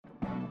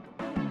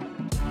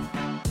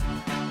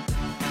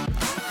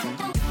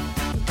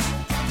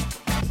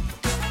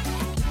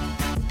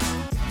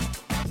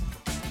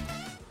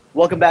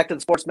Welcome back to the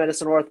Sports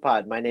Medicine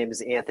Orthopod. My name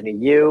is Anthony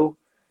Yu.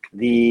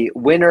 The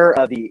winner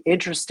of the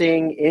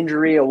Interesting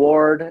Injury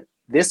Award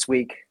this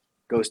week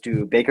goes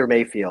to Baker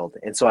Mayfield.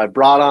 And so I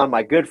brought on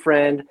my good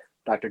friend,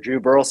 Dr. Drew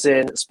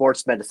Burleson,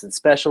 sports medicine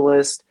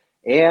specialist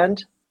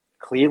and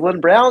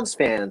Cleveland Browns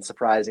fan,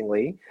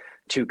 surprisingly,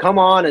 to come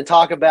on and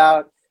talk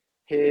about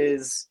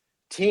his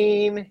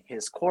team,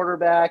 his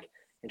quarterback,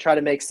 and try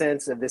to make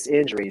sense of this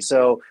injury.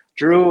 So,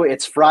 Drew,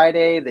 it's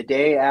Friday, the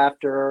day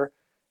after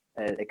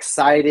an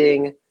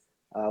exciting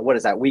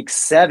Week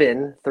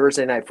 7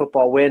 Thursday Night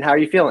Football win. How are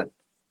you feeling?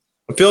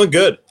 I'm feeling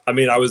good. I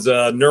mean, I was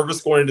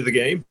nervous going into the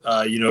game.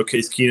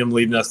 Case Keenum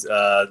leading us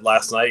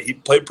last night. He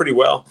played pretty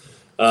well.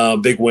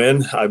 Big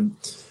win.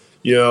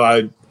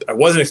 I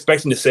wasn't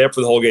expecting to stay up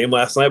for the whole game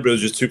last night, but it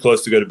was just too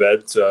close to go to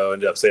bed. So I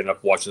ended up staying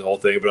up watching the whole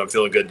thing, but I'm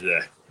feeling good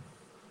today.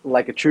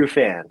 Like a true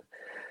fan.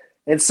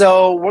 And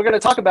so we're going to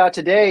talk about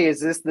today, is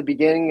this the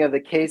beginning of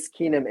the Case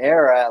Keenum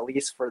era, at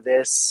least for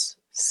this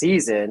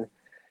season?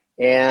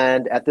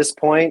 And at this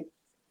point,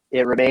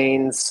 it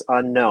remains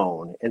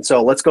unknown. And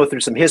so let's go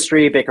through some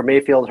history. Baker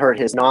Mayfield hurt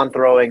his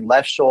non-throwing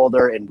left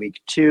shoulder in week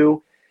 2,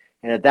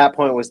 and at that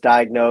point was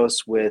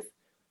diagnosed with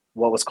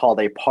what was called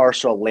a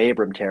partial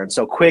labrum tear. And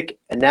so quick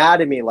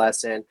anatomy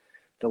lesson,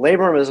 the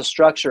labrum is a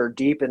structure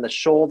deep in the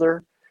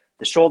shoulder.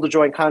 The shoulder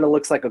joint kind of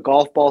looks like a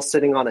golf ball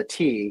sitting on a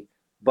tee,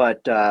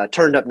 but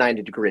turned up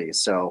 90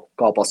 degrees. So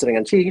golf ball sitting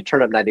on a tee,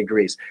 turned up 90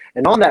 degrees.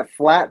 And on that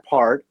flat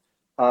part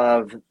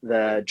of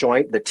the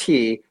joint, the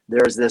T,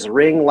 there's this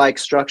ring-like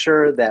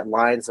structure that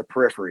lines the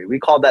periphery. We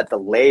call that the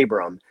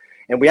labrum.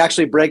 And we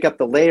actually break up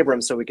the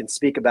labrum so we can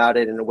speak about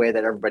it in a way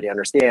that everybody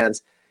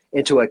understands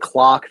into a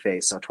clock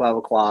face. So 12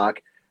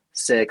 o'clock,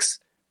 6,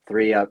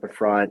 3 up in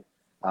front,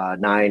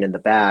 9 in the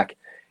back.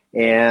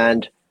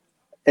 And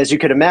as you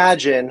could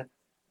imagine,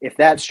 if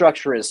that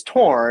structure is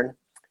torn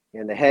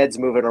and the head's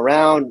moving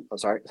around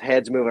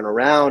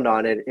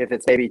on it, if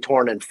it's maybe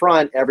torn in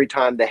front, every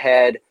time the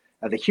head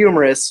of the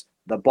humerus,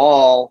 the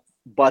ball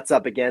butts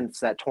up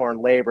against that torn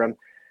labrum,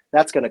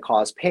 that's going to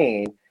cause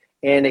pain.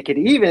 And it could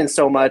even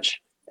so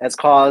much as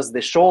cause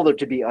the shoulder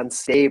to be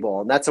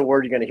unstable. And that's a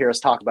word you're going to hear us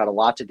talk about a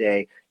lot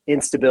today,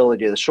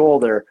 instability of the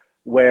shoulder,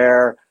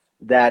 where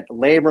that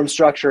labrum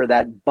structure,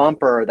 that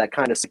bumper that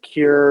kind of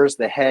secures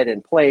the head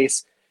in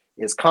place,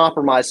 is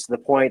compromised to the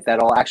point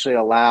that will actually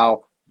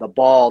allow the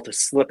ball to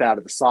slip out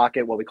of the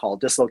socket, what we call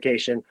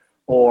dislocation,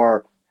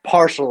 or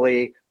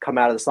partially come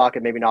out of the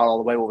socket, maybe not all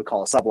the way, what we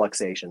call a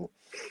subluxation.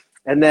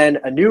 And then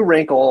a new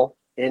wrinkle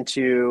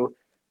into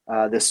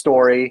this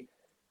story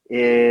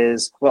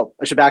is, well,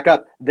 I should back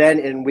up. Then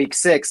in week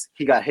 6,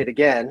 he got hit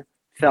again,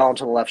 fell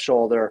onto the left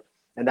shoulder,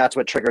 and that's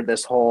what triggered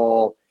this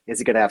whole, is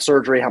he going to have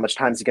surgery? How much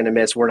time is he going to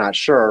miss? We're not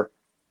sure.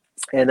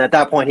 And at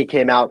that point, he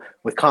came out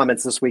with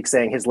comments this week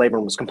saying his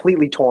labrum was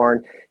completely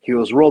torn. He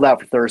was ruled out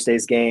for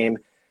Thursday's game.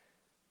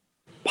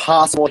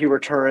 Possible he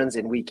returns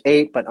in week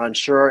 8, but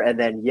unsure. And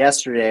then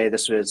yesterday,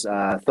 this was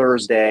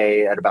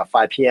Thursday at about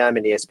 5 p.m.,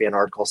 an ESPN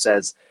article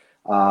says,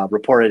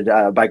 reported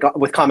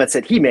with comments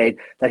that he made,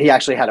 that he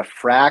actually had a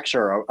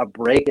fracture, a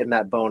break in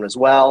that bone as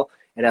well.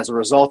 And as a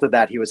result of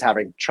that, he was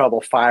having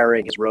trouble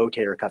firing his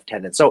rotator cuff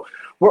tendon. So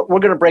we're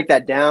going to break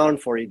that down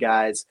for you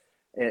guys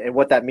and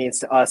what that means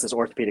to us as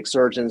orthopedic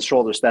surgeons,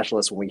 shoulder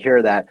specialists when we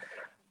hear that.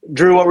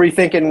 Drew, what were you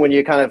thinking when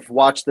you kind of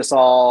watched this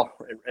all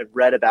and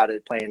read about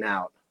it playing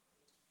out?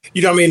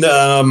 So in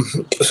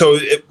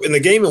the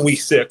game in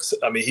week 6,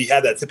 he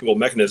had that typical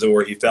mechanism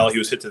where he fell, he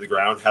was hit to the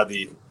ground, had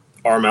the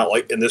arm out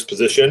like in this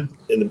position,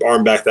 and the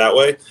arm back that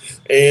way.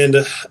 And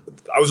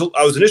I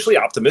was initially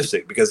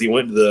optimistic because he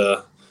went to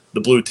the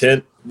blue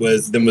tent,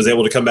 was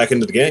able to come back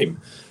into the game.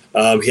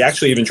 He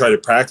actually even tried to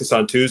practice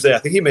on Tuesday. I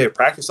think he may have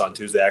practiced on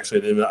Tuesday,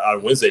 actually. And then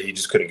on Wednesday, he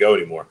just couldn't go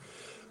anymore.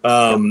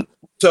 Again,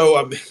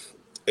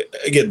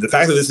 the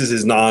fact that this is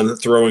his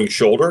non-throwing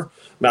shoulder,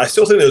 I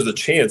still think there's a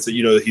chance that,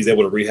 he's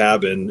able to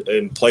rehab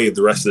and play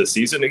the rest of the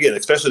season. Again,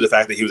 especially the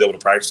fact that he was able to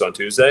practice on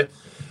Tuesday.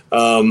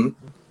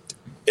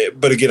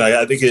 But again,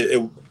 I think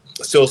it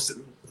still,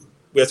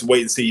 we have to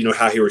wait and see,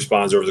 how he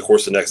responds over the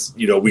course of the next,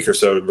 week or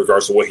so in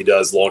regards to what he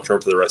does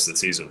long-term for the rest of the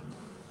season.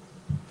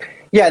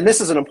 Yeah, and this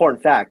is an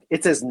important fact.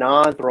 It's his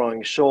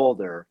non-throwing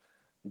shoulder.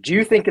 Do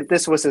you think if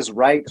this was his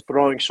right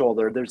throwing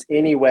shoulder, there's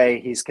any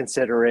way he's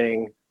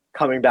considering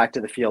coming back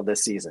to the field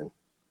this season?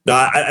 No,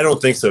 I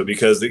don't think so,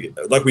 because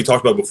like we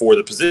talked about before,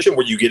 the position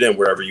where you get in,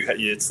 wherever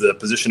it's the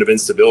position of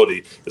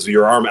instability, is with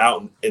your arm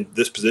out in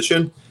this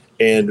position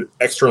and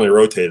externally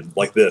rotated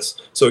like this.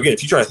 So again,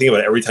 if you try to think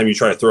about it, every time you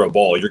try to throw a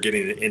ball, you're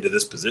getting it into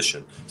this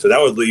position. So that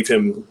would leave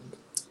him,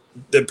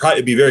 it'd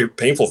probably be very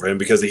painful for him,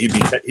 because he'd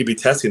be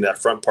testing that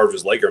front part of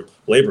his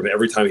labrum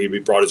every time he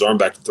brought his arm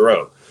back to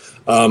throw.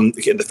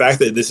 Again, the fact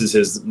that this is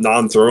his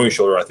non-throwing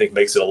shoulder, I think,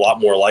 makes it a lot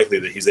more likely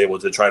that he's able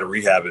to try to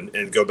rehab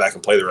and go back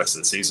and play the rest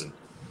of the season.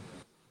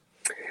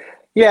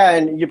 Yeah,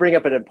 and you bring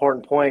up an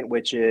important point,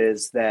 which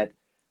is that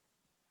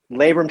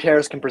labrum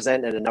tears can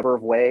present in a number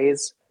of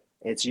ways.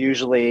 It's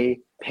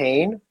usually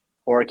pain,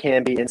 or it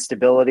can be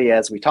instability,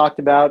 as we talked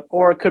about,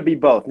 or it could be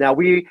both. Now,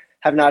 we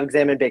have not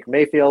examined Baker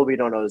Mayfield. We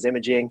don't know his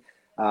imaging.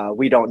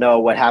 We don't know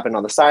what happened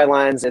on the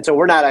sidelines. And so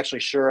we're not actually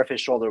sure if his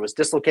shoulder was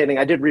dislocating.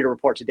 I did read a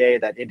report today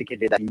that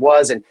indicated that he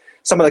was. And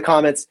some of the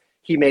comments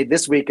he made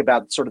this week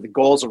about sort of the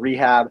goals of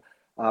rehab,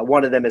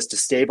 one of them is to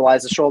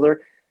stabilize the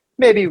shoulder,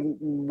 maybe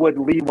would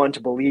lead one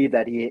to believe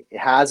that he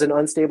has an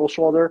unstable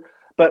shoulder.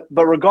 But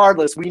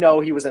regardless, we know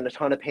he was in a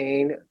ton of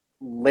pain,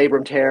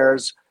 labrum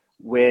tears,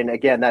 when,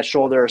 again, that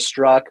shoulder is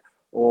struck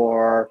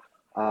or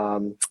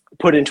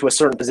put into a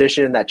certain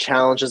position that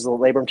challenges the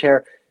labrum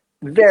tear.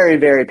 Very,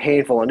 very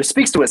painful. And it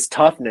speaks to his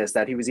toughness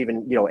that he was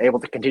even, able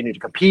to continue to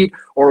compete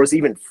or was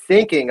even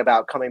thinking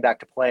about coming back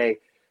to play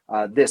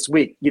this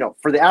week.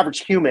 For the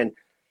average human,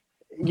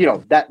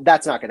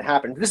 that's not going to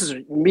happen. This is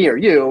me or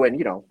you,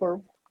 and, we're,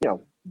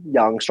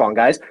 young, strong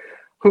guys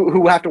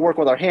who have to work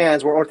with our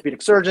hands. We're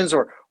orthopedic surgeons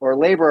or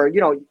labor.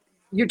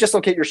 You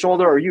dislocate your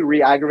shoulder or you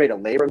re-aggravate a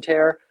labrum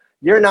tear.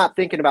 You're not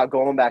thinking about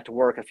going back to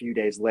work a few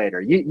days later.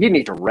 You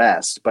need to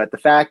rest. But the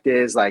fact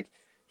is, like,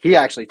 he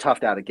actually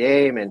toughed out a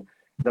game and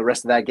the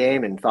rest of that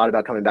game and thought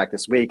about coming back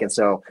this week. And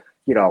so,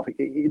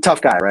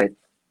 tough guy, right?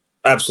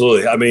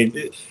 Absolutely. I mean,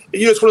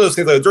 it's one of those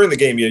things that during the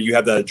game, you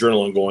have that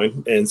adrenaline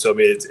going. And so, I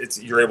mean, it's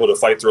you're able to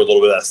fight through a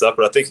little bit of that stuff.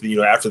 But I think,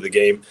 after the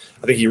game,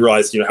 I think he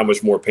realized, how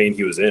much more pain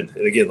he was in.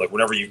 And again, like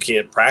whenever you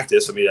can't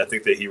practice, I mean, I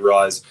think that he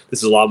realized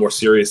this is a lot more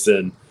serious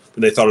than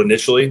they thought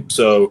initially.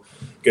 So,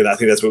 again, I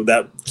think that's what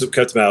that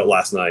cuts him out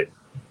last night.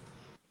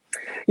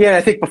 Yeah,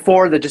 I think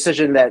before the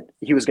decision that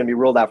he was going to be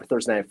ruled out for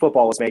Thursday Night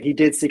Football was made, he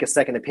did seek a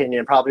second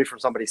opinion, probably from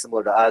somebody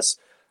similar to us,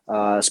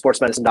 a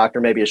sports medicine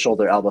doctor, maybe a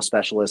shoulder elbow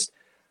specialist,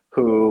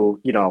 who,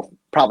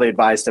 probably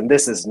advised him,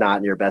 this is not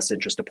in your best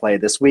interest to play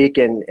this week,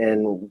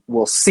 and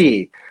we'll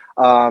see.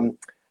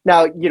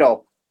 Now,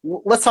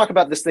 let's talk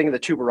about this thing of the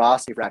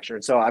tuberosity fracture.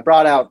 And so I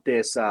brought out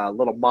this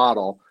little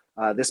model,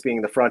 this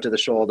being the front of the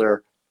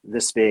shoulder,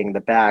 this being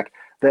the back.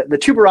 The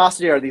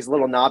tuberosity are these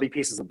little knobby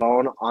pieces of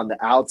bone on the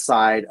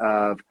outside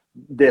of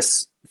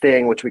this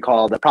thing, which we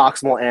call the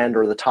proximal end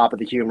or the top of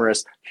the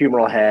humerus,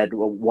 humeral head,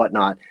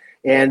 whatnot.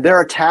 And there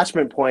are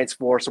attachment points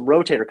for some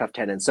rotator cuff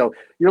tendons. So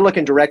you're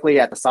looking directly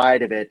at the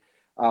side of it.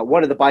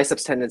 One of the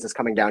biceps tendons is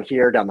coming down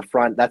here, down the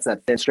front. That's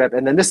that thin strip.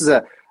 And then this is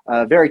a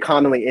very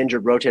commonly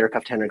injured rotator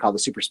cuff tendon called the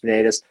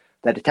supraspinatus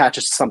that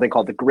attaches to something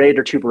called the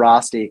greater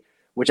tuberosity,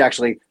 which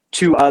actually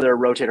two other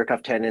rotator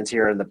cuff tendons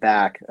here in the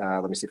back.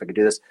 Let me see if I can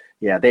do this.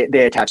 Yeah, they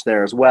attach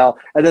there as well.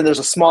 And then there's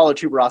a smaller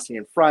tuberosity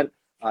in front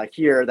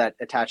here that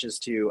attaches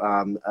to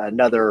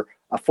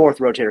a fourth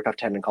rotator cuff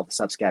tendon called the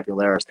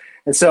subscapularis.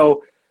 And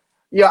so,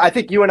 I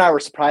think you and I were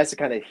surprised to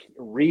kind of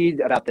read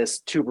about this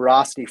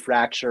tuberosity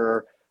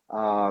fracture,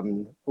 a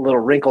little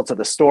wrinkle to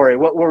the story.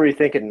 What were you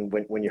thinking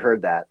when you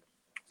heard that?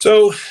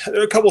 So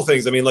there are a couple of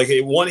things. I mean, like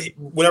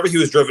whenever he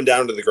was driven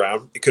down to the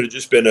ground, it could have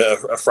just been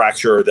a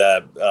fracture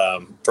that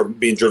from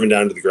being driven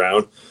down to the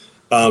ground.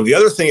 The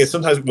other thing is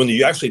sometimes when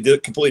you actually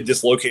completely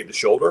dislocate the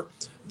shoulder,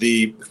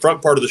 the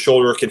front part of the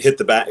shoulder can hit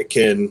the back. It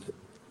can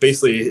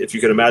basically, if you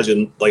can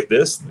imagine like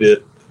this,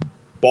 the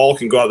ball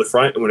can go out the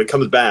front, and when it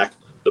comes back,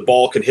 the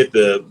ball can hit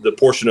the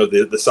portion of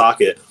the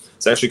socket.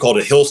 It's actually called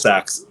a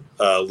Hill-Sachs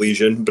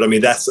lesion, but I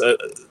mean that's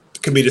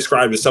can be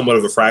described as somewhat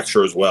of a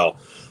fracture as well.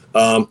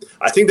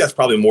 I think that's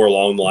probably more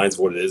along the lines of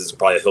what it is. It's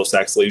probably a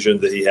Hill-Sachs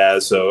lesion that he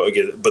has. So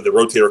again, but the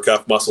rotator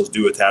cuff muscles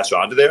do attach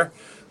onto there.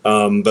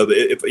 But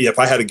if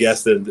I had to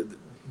guess, then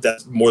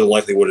that's more than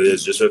likely what it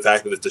is. Just the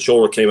fact that if the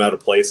shoulder came out of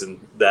place and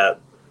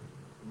that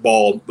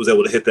ball was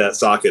able to hit that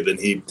socket, then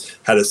he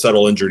had a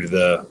subtle injury to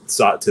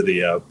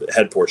the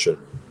head portion.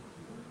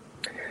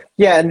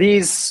 Yeah, and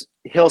these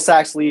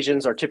Hill-Sachs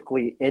lesions are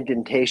typically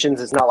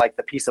indentations. It's not like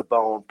the piece of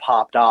bone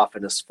popped off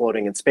and is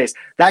floating in space.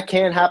 That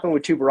can happen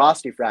with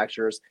tuberosity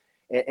fractures.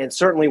 And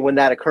certainly when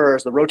that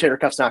occurs, the rotator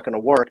cuff's not going to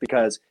work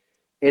because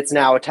it's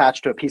now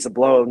attached to a piece of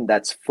bone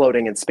that's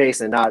floating in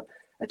space and not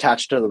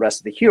attached to the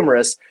rest of the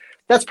humerus.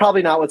 That's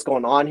probably not what's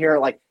going on here.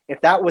 Like,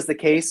 if that was the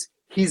case,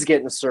 he's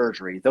getting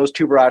surgery. Those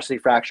tuberosity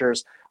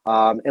fractures,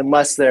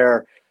 unless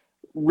they're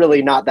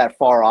really not that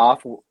far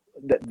off,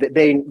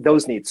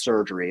 those need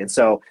surgery. And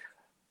so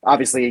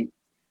obviously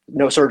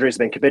no surgery has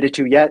been committed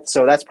to yet,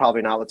 so that's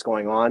probably not what's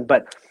going on.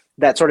 But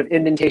that sort of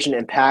indentation,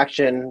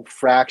 impaction,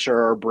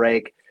 fracture, or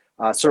break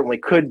certainly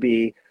could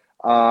be.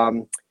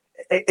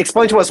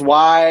 Explain to us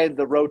why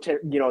the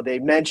rotator, they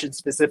mentioned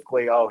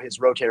specifically, his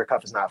rotator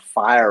cuff is not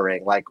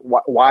firing. Like,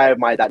 why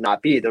might that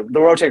not be? The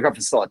rotator cuff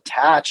is still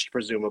attached,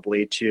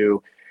 presumably,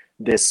 to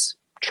this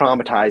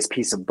traumatized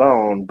piece of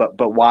bone,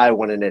 but why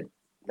wouldn't it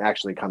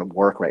actually kind of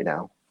work right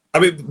now? I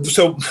mean,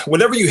 so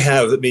whenever you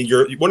have,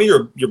 one of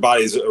your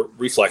body's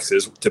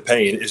reflexes to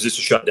pain is just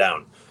to shut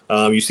down.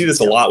 You see this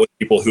a lot with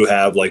people who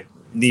have like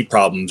knee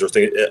problems or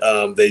things.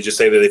 They just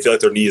say that they feel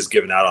like their knee is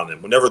giving out on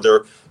them. Whenever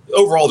they're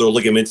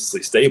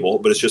ligamentously stable,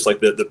 but it's just like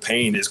the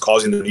pain is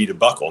causing their knee to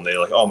buckle, and they're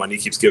like, my knee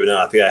keeps giving out.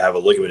 I think I have a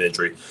ligament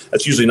injury.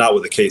 That's usually not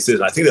what the case is.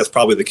 And I think that's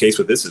probably the case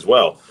with this as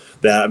well.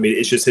 That, I mean,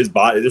 it's just his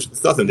body.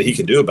 There's nothing that he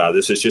can do about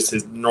this. It's just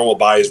his normal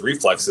body's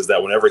reflexes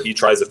that whenever he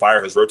tries to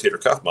fire his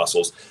rotator cuff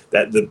muscles,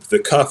 that the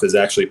cuff is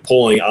actually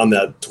pulling on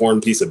that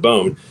torn piece of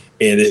bone,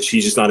 and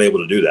he's just not able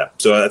to do that.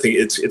 So I think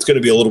it's going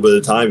to be a little bit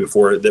of time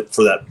before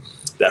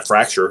that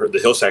fracture, the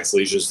Hill-Sachs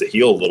lesions, to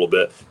heal a little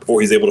bit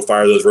before he's able to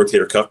fire those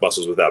rotator cuff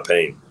muscles without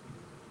pain.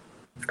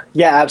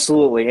 Yeah,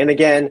 absolutely. And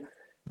again,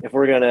 if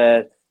we're going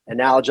to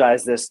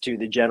analogize this to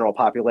the general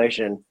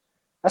population,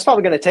 that's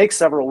probably going to take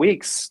several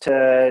weeks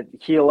to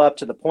heal up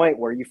to the point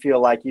where you feel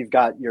like you've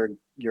got your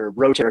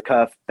rotator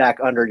cuff back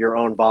under your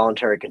own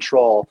voluntary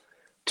control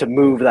to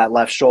move that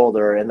left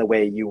shoulder in the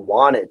way you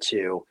want it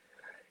to.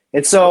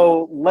 And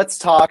so let's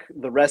talk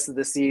the rest of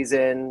the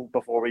season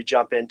before we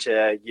jump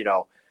into,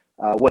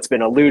 what's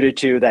been alluded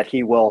to, that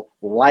he will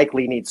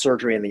likely need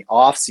surgery in the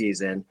off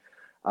season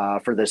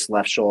for this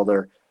left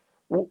shoulder.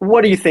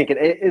 What are you thinking?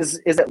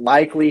 Is it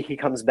likely he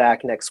comes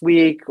back next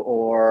week,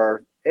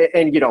 or,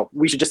 and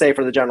we should just say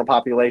for the general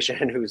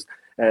population who's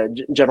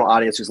general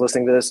audience who's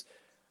listening to this,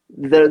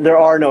 there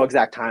are no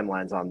exact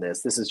timelines on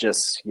this. This is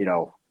just,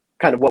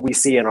 kind of what we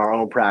see in our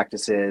own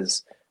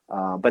practices,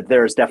 but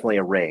there's definitely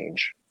a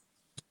range.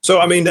 So,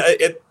 I mean,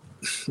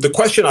 the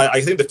question,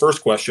 I think the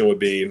first question would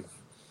be,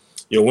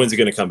 when's he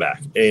going to come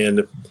back?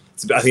 And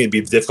I think it'd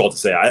be difficult to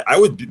say. I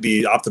would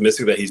be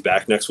optimistic that he's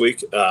back next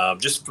week,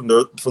 just from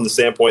the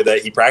standpoint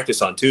that he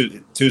practiced on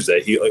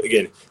Tuesday.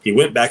 He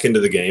went back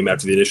into the game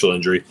after the initial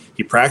injury.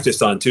 He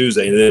practiced on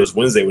Tuesday, and then it was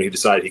Wednesday when he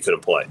decided he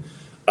couldn't play.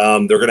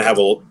 They're going to have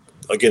a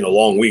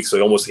long week,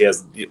 so he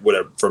has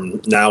whatever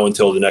from now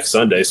until the next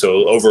Sunday.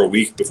 So over a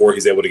week before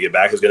he's able to get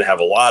back, he's going to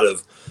have a lot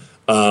of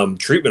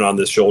treatment on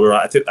this shoulder.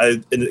 I think,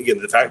 and again,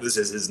 the fact that this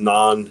is his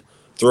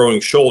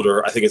non-throwing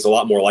shoulder, I think it's a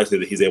lot more likely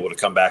that he's able to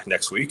come back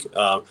next week.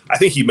 I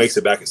think he makes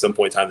it back at some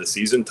point in time this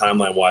season.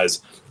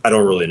 Timeline-wise, I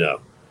don't really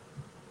know.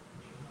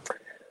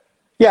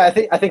 Yeah,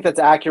 I think that's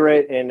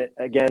accurate. And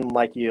again,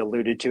 like you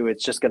alluded to,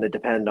 it's just going to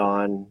depend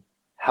on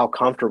how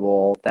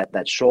comfortable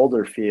that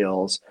shoulder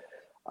feels.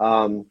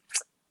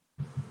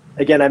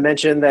 Again, I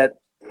mentioned that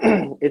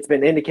it's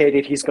been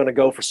indicated he's going to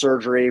go for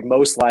surgery,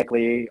 most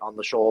likely on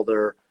the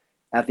shoulder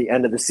at the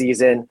end of the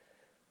season,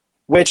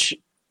 which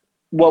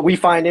what we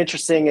find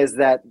interesting is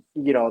that,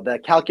 the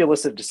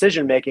calculus of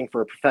decision-making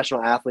for a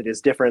professional athlete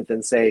is different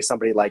than, say,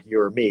 somebody like you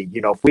or me.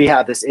 If we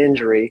have this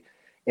injury,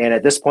 and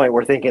at this point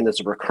we're thinking it's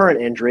a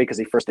recurrent injury because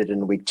he first did it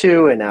in week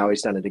 2 and now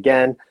he's done it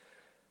again,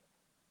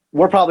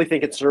 we're probably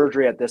thinking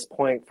surgery at this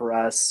point for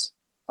us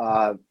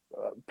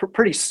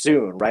pretty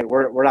soon, right?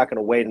 We're not going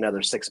to wait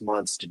another 6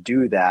 months to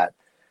do that.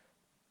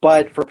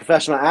 But for a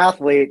professional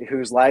athlete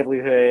whose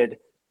livelihood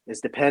is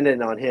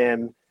dependent on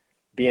him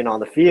being on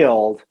the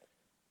field,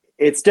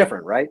 it's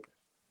different, right?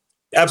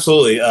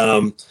 Absolutely.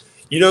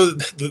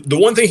 The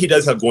one thing he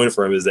does have going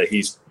for him is that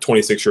he's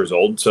 26 years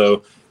old.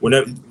 So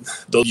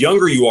the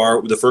younger you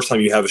are, the first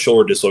time you have a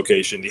shoulder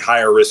dislocation, the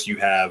higher risk you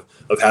have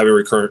of having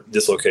recurrent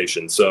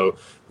dislocation. So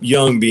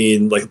young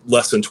being like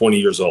less than 20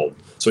 years old.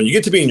 So when you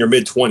get to be in your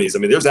mid-20s, I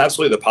mean, there's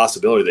absolutely the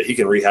possibility that he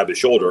can rehab his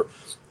shoulder,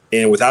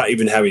 and without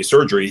even having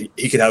surgery,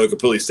 he could have a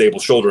completely stable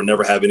shoulder and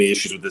never have any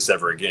issues with this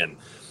ever again.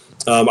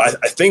 I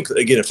think,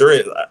 again,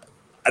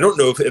 I don't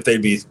know if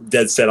they'd be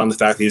dead set on the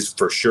fact that he's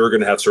for sure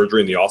going to have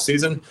surgery in the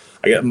offseason.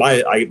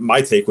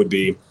 My take would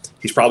be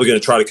he's probably going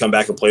to try to come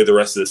back and play the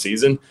rest of the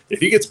season.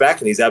 If he gets back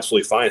and he's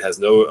absolutely fine, has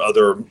no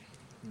other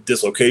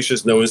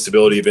dislocations, no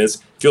instability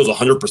events, feels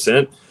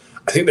 100%,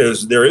 I think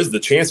there is the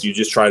chance you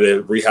just try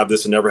to rehab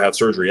this and never have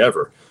surgery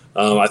ever.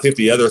 I think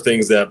the other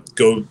things that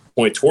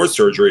point towards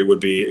surgery would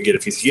be, again,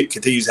 if he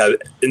continues to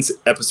have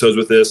episodes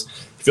with this,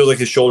 he feels like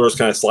his shoulder is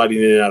kind of sliding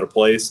in and out of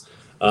place.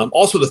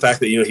 Also, the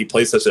fact that he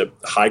plays such a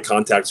high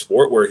contact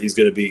sport where he's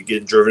going to be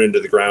getting driven into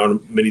the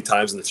ground many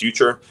times in the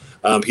future.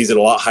 He's at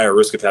a lot higher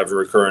risk of having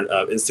recurrent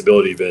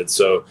instability events.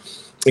 So,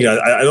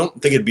 I don't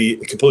think it'd be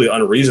completely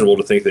unreasonable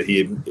to think that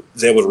he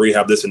is able to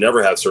rehab this and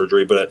never have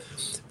surgery. But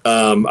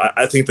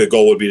I think the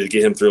goal would be to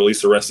get him through at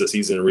least the rest of the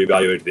season and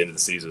reevaluate at the end of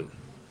the season.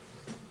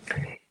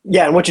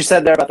 Yeah, and what you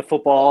said there about the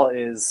football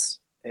is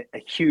a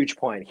huge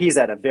point. He's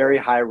at a very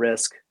high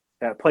risk,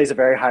 plays a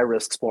very high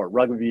risk sport.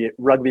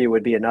 Rugby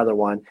would be another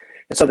one.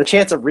 And so the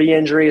chance of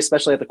re-injury,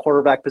 especially at the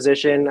quarterback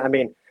position, I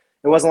mean,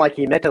 it wasn't like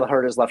he meant to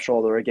hurt his left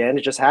shoulder again.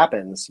 It just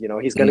happens.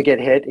 He's going to get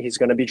hit. He's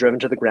going to be driven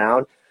to the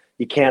ground.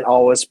 You can't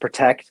always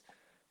protect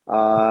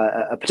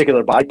a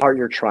particular body part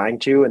you're trying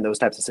to in those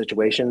types of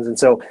situations. And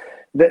so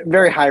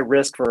very high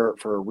risk for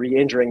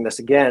re-injuring this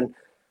again.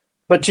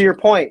 But to your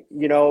point,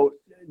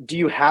 do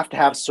you have to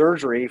have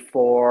surgery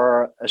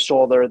for a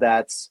shoulder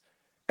that's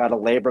got a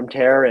labrum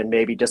tear and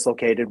maybe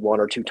dislocated 1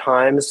 or 2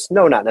 times?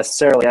 No, not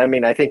necessarily. I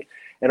mean, I think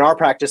in our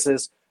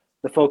practices,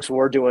 the folks who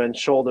we're doing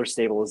shoulder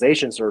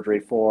stabilization surgery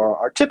for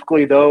are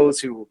typically those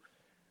who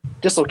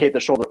dislocate the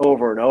shoulder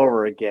over and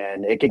over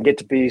again. It can get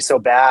to be so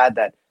bad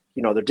that,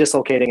 they're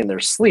dislocating in their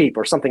sleep,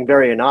 or something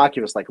very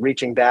innocuous like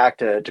reaching back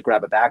to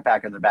grab a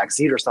backpack in their back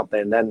seat or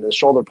something, and then the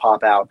shoulder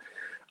pop out.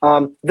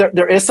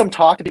 There is some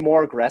talk to be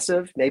more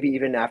aggressive, maybe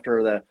even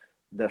after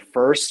the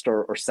first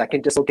or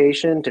second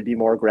dislocation, to be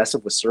more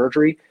aggressive with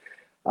surgery.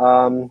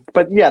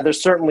 But yeah,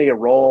 there's certainly a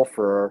role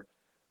for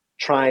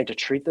trying to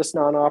treat this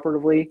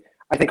non-operatively.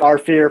 I think our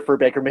fear for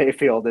Baker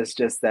Mayfield is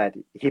just that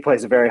he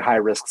plays a very high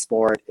risk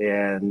sport,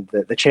 and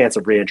the chance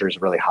of re-injury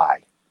is really high.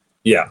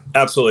 Yeah,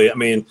 absolutely. I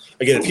mean,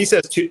 again,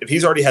 if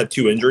he's already had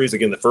 2 injuries,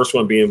 again, the first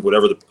one being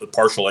whatever the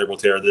partial labral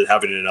tear, then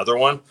having another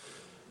one,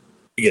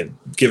 again,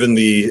 given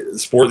the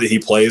sport that he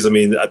plays, I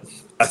mean,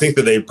 I think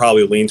that they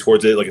probably lean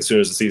towards it like as soon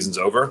as the season's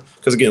over.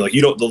 Because again, like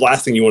the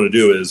last thing you want to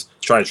do is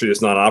try and treat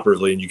this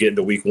non-operatively, and you get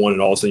into week 1,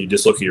 and all of a sudden you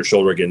dislocate your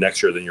shoulder again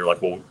next year. Then you're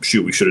like, well,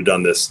 shoot, we should have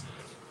done this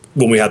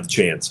when we had the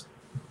chance.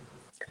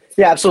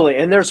 Yeah, absolutely.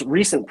 And there's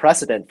recent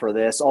precedent for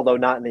this, although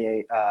not in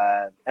the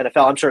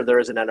NFL. I'm sure there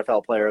is an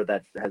NFL player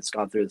that has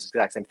gone through this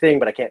exact same thing,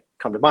 but I can't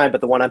come to mind. But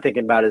the one I'm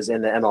thinking about is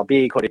in the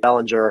MLB, Cody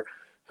Bellinger,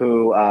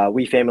 who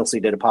we famously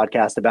did a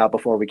podcast about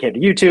before we came to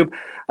YouTube,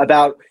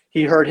 about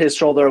he hurt his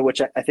shoulder,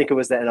 which I think it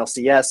was the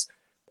NLCS.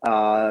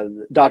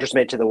 Dodgers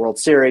made it to the World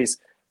Series.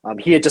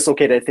 He had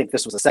dislocated, I think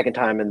this was the second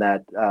time in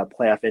that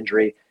playoff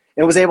injury,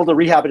 and was able to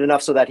rehab it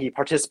enough so that he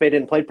participated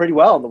and played pretty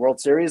well in the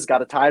World Series,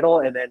 got a title,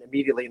 and then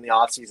immediately in the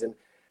offseason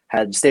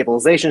had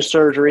stabilization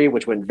surgery,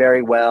 which went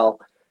very well,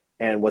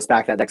 and was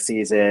back that next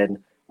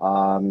season.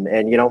 And,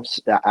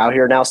 out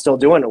here now still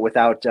doing it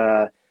without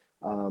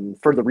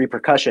further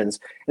repercussions.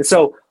 And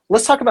so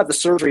let's talk about the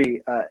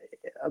surgery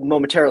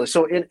momentarily.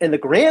 So in the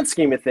grand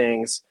scheme of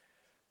things,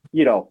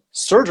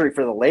 surgery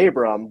for the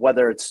labrum,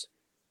 whether it's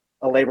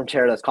a labrum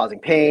tear that's causing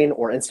pain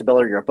or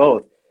instability or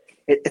both,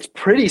 it's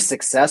pretty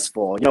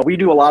successful. We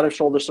do a lot of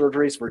shoulder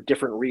surgeries for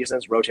different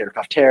reasons, rotator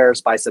cuff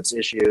tears, biceps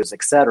issues,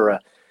 etc.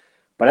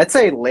 But I'd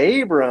say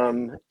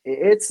labrum,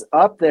 it's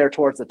up there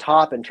towards the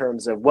top in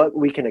terms of what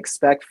we can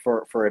expect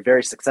for a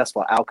very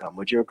successful outcome.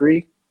 Would you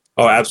agree?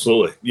 Oh,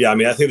 absolutely. Yeah, I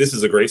mean, I think this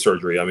is a great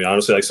surgery. I mean,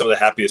 honestly, like some of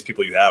the happiest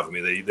people you have. I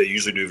mean, they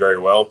usually do very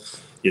well.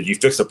 You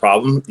fix the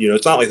problem.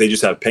 It's not like they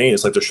just have pain.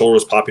 It's like their shoulder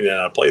is popping in and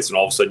out of place, and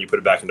all of a sudden you put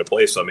it back into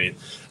place. So, I mean,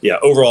 yeah,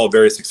 overall,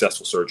 very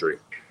successful surgery.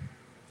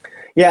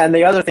 Yeah, and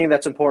the other thing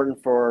that's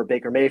important for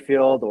Baker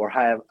Mayfield or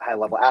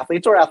high-level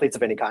athletes or athletes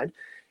of any kind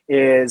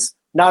is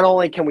not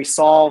only can we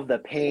solve the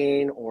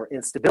pain or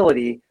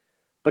instability,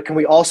 but can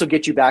we also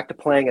get you back to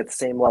playing at the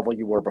same level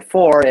you were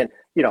before? And,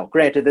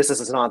 granted, this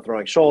is a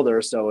non-throwing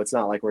shoulder, so it's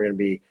not like we're going to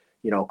be,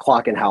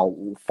 clocking how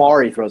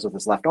far he throws with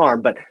his left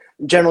arm. But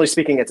generally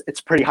speaking,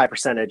 it's pretty high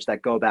percentage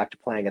that go back to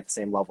playing at the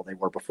same level they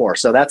were before.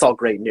 So that's all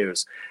great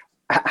news.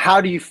 How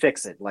do you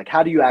fix it? Like,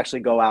 how do you actually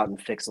go out and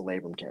fix a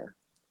labrum tear?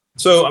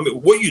 So, I mean,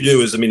 what you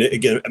do is, I mean,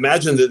 again,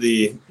 imagine that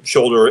the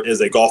shoulder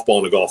is a golf ball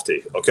and a golf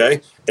tee,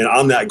 okay? And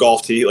on that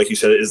golf tee, like you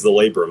said, is the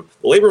labrum.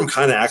 The labrum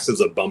kind of acts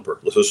as a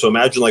bumper. So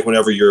imagine like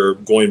whenever you're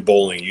going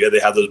bowling, they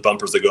have those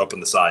bumpers that go up on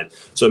the side.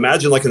 So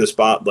imagine like in the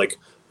spot, like,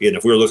 again,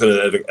 if we were looking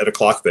at a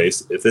clock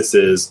face, if this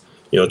is,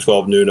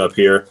 12 noon up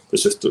here,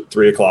 it's just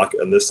 3 o'clock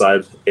on this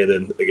side, and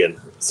then,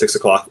 again, 6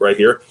 o'clock right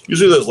here.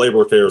 Usually those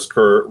labral tears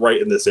occur right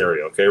in this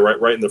area, okay?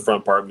 Right in the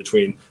front part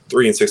between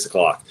 3 and 6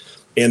 o'clock.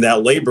 And that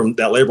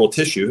labral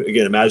tissue,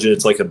 again, imagine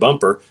it's like a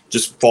bumper,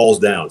 just falls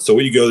down. So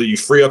you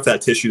free up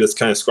that tissue that's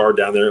kind of scarred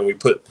down there, and we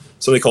put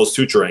something called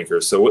suture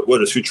anchors. So what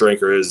a suture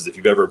anchor is if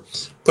you've ever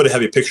put a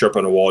heavy picture up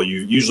on a wall, you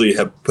usually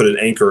have put an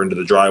anchor into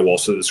the drywall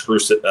so the screw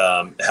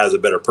has a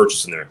better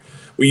purchase in there.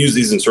 We use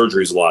these in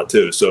surgeries a lot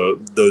too. So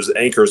those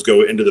anchors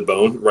go into the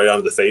bone, right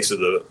onto the face of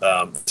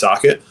the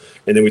socket,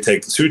 and then we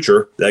take the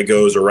suture that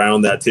goes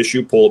around that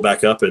tissue, pull it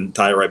back up, and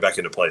tie it right back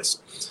into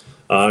place.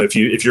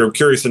 If you're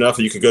curious enough,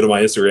 you could go to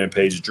my Instagram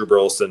page, Drew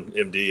Burleson,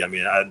 MD. I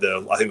mean, I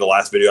think the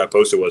last video I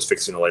posted was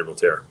fixing a labral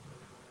tear.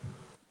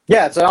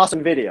 Yeah, it's an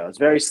awesome video. It's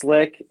very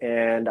slick,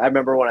 and I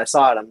remember when I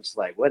saw it, I'm just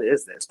like, what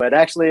is this? But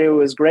actually, it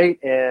was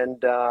great,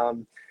 and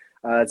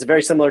it's a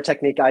very similar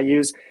technique I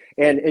use.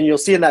 And you'll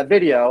see in that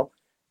video,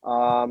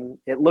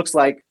 it looks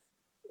like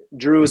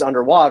Drew's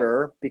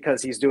underwater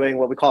because he's doing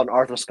what we call an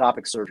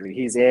arthroscopic surgery.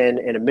 He's in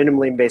a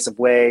minimally invasive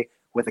way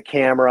with a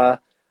camera.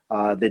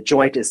 The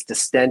joint is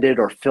distended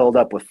or filled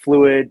up with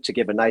fluid to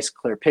give a nice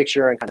clear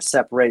picture and kind of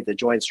separate the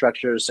joint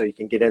structures so you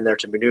can get in there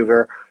to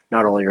maneuver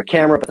not only your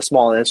camera, but the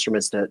small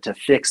instruments to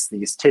fix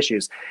these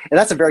tissues. And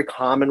that's a very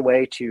common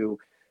way to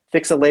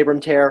fix a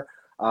labrum tear.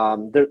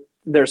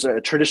 There's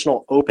a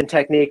traditional open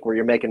technique where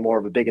you're making more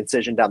of a big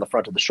incision down the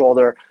front of the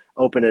shoulder,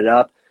 open it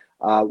up.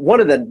 One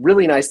of the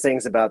really nice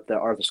things about the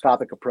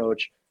arthroscopic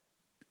approach,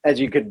 as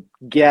you could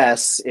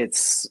guess,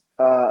 it's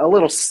a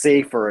little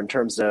safer in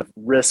terms of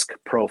risk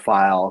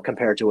profile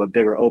compared to a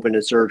bigger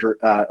open surgery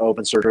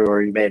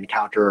where you may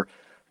encounter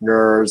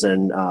nerves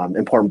and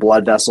important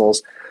blood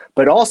vessels.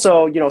 But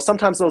also,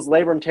 sometimes those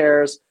labrum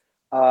tears,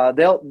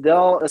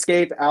 they'll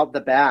escape out the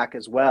back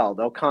as well.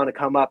 They'll kind of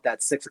come up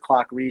that 6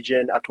 o'clock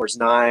region, up towards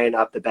 9,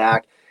 up the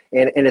back.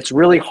 And it's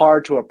really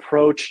hard to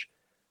approach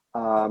a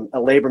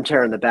labrum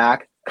tear in the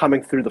back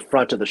coming through the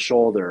front of the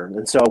shoulder.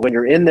 And so when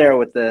you're in there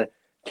with the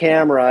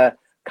camera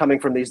coming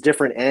from these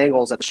different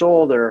angles at the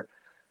shoulder,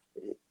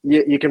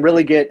 you can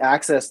really get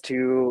access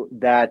to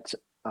that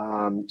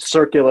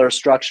circular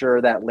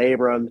structure, that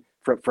labrum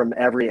from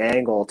every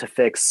angle to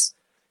fix,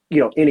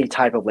 any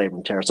type of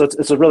labrum tear. So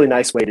it's a really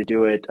nice way to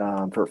do it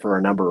for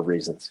a number of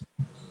reasons.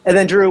 And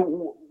then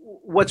Drew,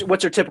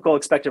 what's your typical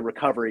expected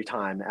recovery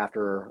time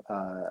after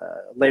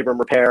labrum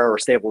repair or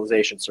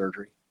stabilization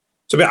surgery?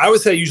 So I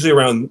would say usually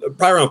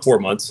probably around 4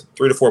 months,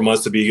 3 to 4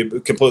 months to be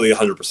completely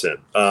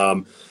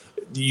 100%.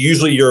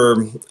 Usually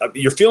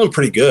you're feeling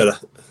pretty good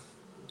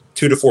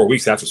 2 to 4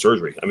 weeks after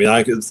surgery. I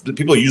mean,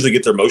 people usually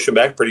get their motion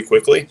back pretty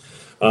quickly.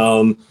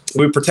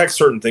 We protect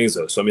certain things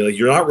though. So I mean, like,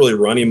 you're not really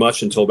running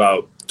much until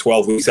about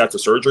 12 weeks after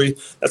surgery.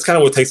 That's kind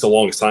of what takes the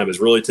longest time, is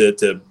really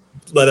to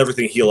let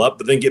everything heal up,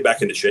 but then get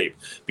back into shape,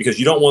 because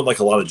you don't want like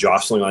a lot of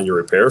jostling on your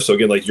repair. So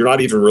again, like, you're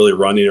not even really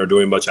running or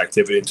doing much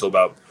activity until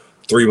about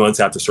 3 months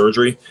after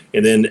surgery.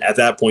 And then at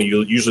that point,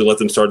 you usually let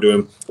them start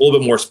doing a little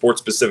bit more sports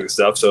specific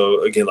stuff.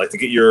 So again, like, to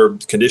get your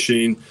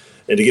conditioning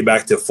and to get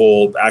back to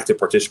full active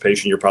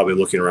participation, you're probably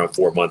looking around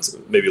 4 months,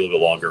 maybe a little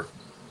bit longer.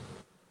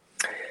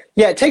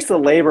 Yeah, it takes the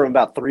labrum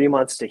about 3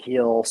 months to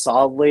heal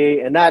solidly.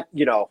 And that,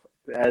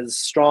 as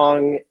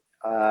strong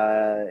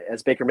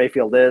as Baker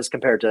Mayfield is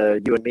compared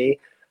to you and me,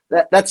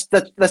 that's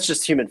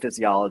just human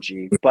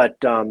physiology. But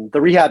the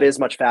rehab is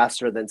much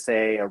faster than,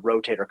 say, a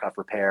rotator cuff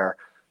repair,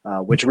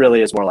 which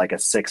really is more like a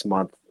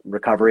 6-month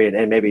recovery,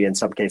 and maybe in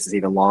some cases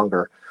even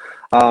longer.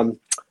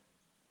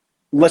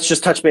 Let's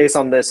just touch base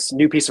on this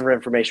new piece of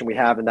information we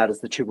have, and that is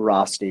the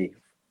tuberosity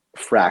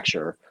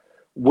fracture.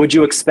 Would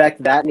you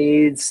expect that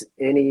needs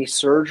any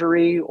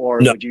surgery, or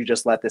No. would you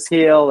just let this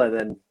heal and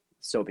then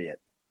so be it?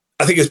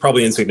 I think it's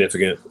probably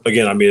insignificant.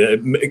 Again, I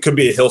mean, it could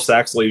be a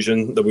Hill-Sachs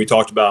lesion that we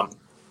talked about.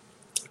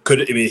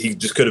 He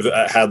just could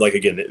have had, like,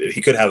 again,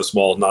 he could have a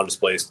small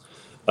non-displaced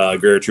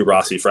greater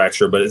tuberosity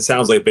fracture, but it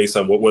sounds like, based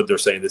on what they're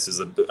saying, this is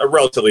a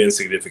relatively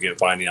insignificant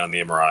finding on the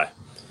MRI.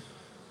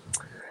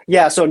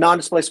 Yeah, so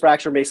non-displaced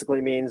fracture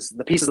basically means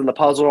the pieces in the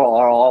puzzle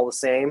are all the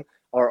same,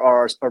 or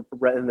are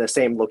in the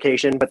same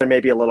location, but there may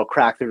be a little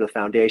crack through the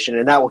foundation,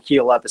 and that will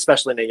heal up,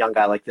 especially in a young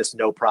guy like this,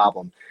 no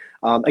problem.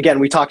 Again,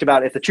 we talked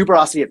about if the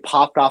tuberosity had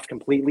popped off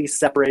completely,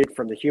 separated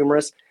from the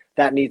humerus,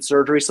 that needs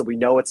surgery, so we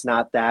know it's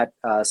not that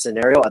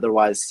scenario.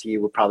 Otherwise, he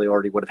would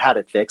have had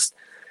it fixed.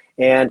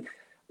 And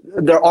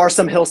there are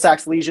some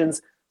Hill-Sachs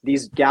lesions,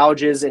 these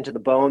gouges into the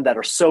bone that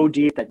are so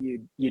deep that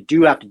you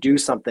do have to do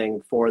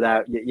something for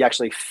that. You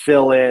actually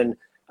fill in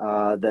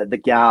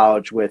the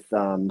gouge with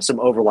some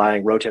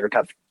overlying rotator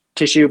cuff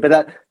tissue,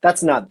 but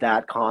that's not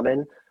that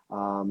common,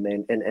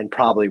 and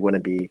probably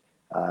wouldn't be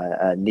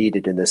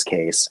needed in this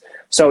case.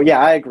 So yeah,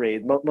 I agree.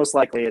 Most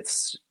likely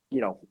it's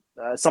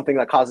something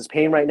that causes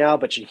pain right now,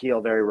 but should heal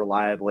very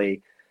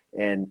reliably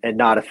and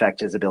not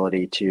affect his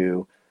ability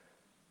to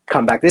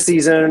come back this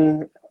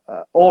season,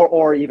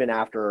 or even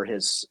after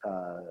his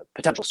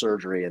potential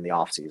surgery in the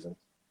off season.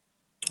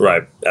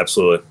 Right.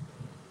 Absolutely.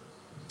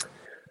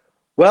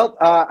 Well,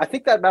 I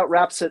think that about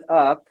wraps it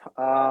up.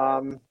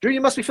 Drew,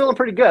 you must be feeling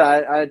pretty good.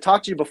 I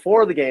talked to you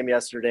before the game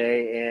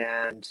yesterday,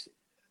 and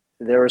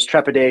there was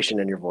trepidation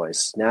in your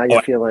voice. Now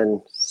you're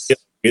feeling...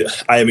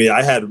 I mean,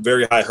 I had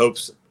very high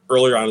hopes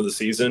earlier on in the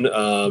season.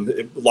 A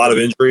lot of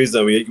injuries.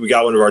 I mean, we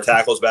got one of our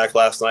tackles back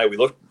last night. We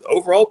looked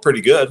overall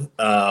pretty good,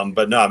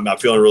 but no, I'm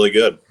feeling really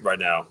good right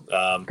now.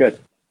 Good.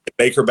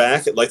 Baker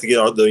back. I'd like to get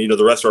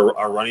the rest of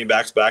our running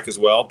backs back as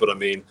well. But I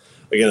mean,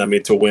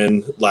 again, to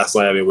win last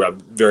night, I'm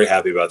very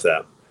happy about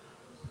that.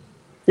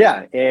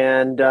 Yeah,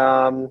 and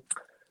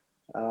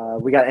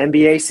we got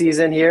NBA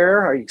season here.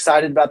 Are you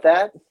excited about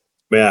that?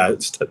 Man,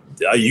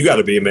 you got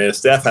to be, man.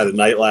 Steph had a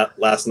night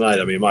last night.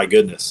 I mean, my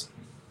goodness.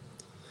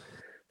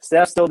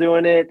 Steph's still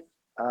doing it.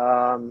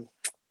 You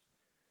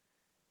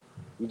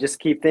just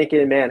keep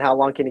thinking, man, how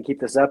long can he keep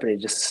this up? And he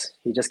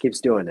just keeps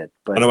doing it.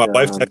 But I know my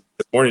wife texted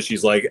this morning.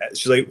 She's like,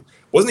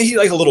 wasn't he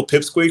like a little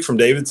pipsqueak from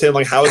Davidson?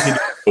 Like, how is he doing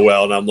so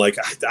well? And I'm like,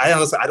 I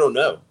honestly, I don't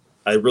know.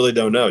 I really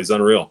don't know. He's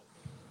unreal.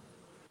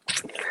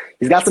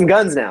 He's got some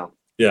guns now.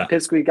 Yeah.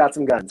 Pipsqueak got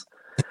some guns.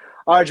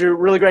 All right, Drew,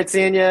 really great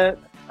seeing you.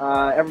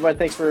 Everybody,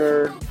 thanks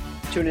for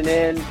tuning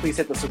in. Please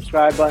hit the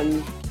subscribe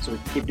button so we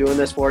can keep doing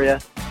this for you.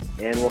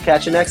 And we'll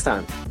catch you next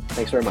time.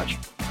 Thanks very much.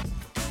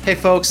 Hey,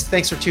 folks,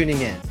 thanks for tuning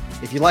in.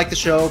 If you like the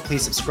show,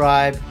 please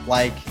subscribe,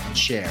 like, and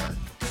share.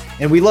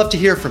 And we love to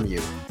hear from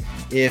you.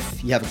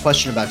 If you have a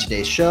question about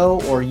today's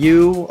show, or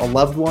you, a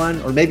loved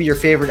one, or maybe your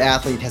favorite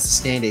athlete has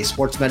sustained a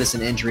sports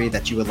medicine injury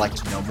that you would like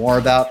to know more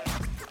about,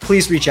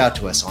 please reach out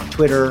to us on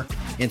Twitter,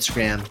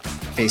 Instagram,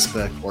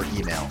 Facebook, or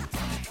email.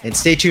 And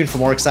stay tuned for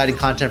more exciting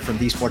content from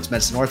the Sports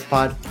Medicine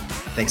Orthopod.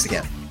 Thanks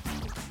again.